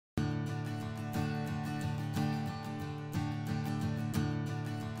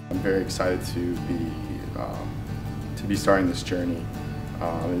I'm very excited to be starting this journey.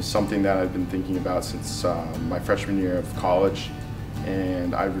 It's something that I've been thinking about since my freshman year of college,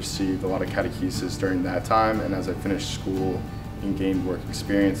 and I received a lot of catechesis during that time, and as I finished school and gained work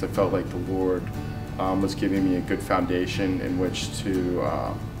experience, I felt like the Lord was giving me a good foundation in which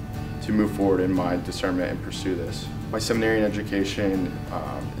to move forward in my discernment and pursue this. My seminarian education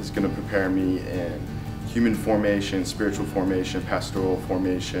is going to prepare me in human formation, spiritual formation, pastoral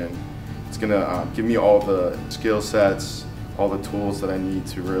formation. It's going to give me all the skill sets, all the tools that I need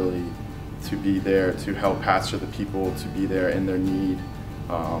to really be there to help pastor the people, to be there in their need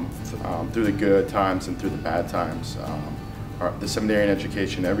through the good times and through the bad times. The seminarian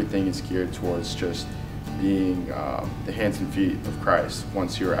education, everything is geared towards just being the hands and feet of Christ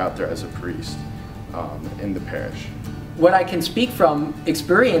once you're out there as a priest in the parish. What I can speak from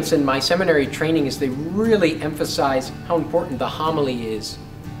experience in my seminary training is they really emphasize how important the homily is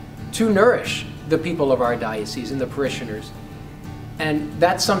to nourish the people of our diocese and the parishioners. And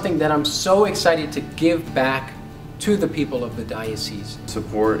that's something that I'm so excited to give back to the people of the diocese.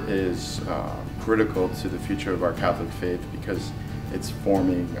 Support is critical to the future of our Catholic faith because it's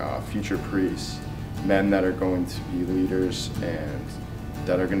forming future priests, men that are going to be leaders and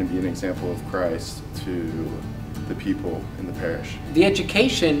that are going to be an example of Christ to the people in the parish. The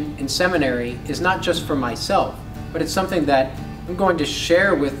education in seminary is not just for myself, but it's something that I'm going to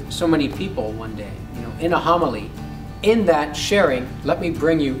share with so many people one day, in a homily. In that sharing, let me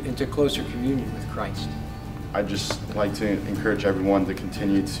bring you into closer communion with Christ. I'd just like to encourage everyone to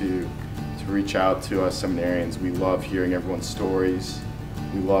continue to reach out to us seminarians. We love hearing everyone's stories.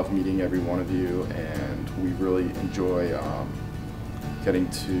 We love meeting every one of you, and we really enjoy getting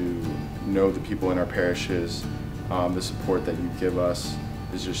to know the people in our parishes. The support that you give us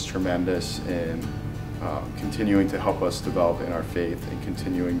is just tremendous in continuing to help us develop in our faith and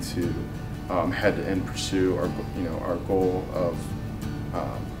continuing to head and pursue our goal of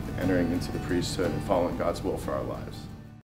entering into the priesthood and following God's will for our lives.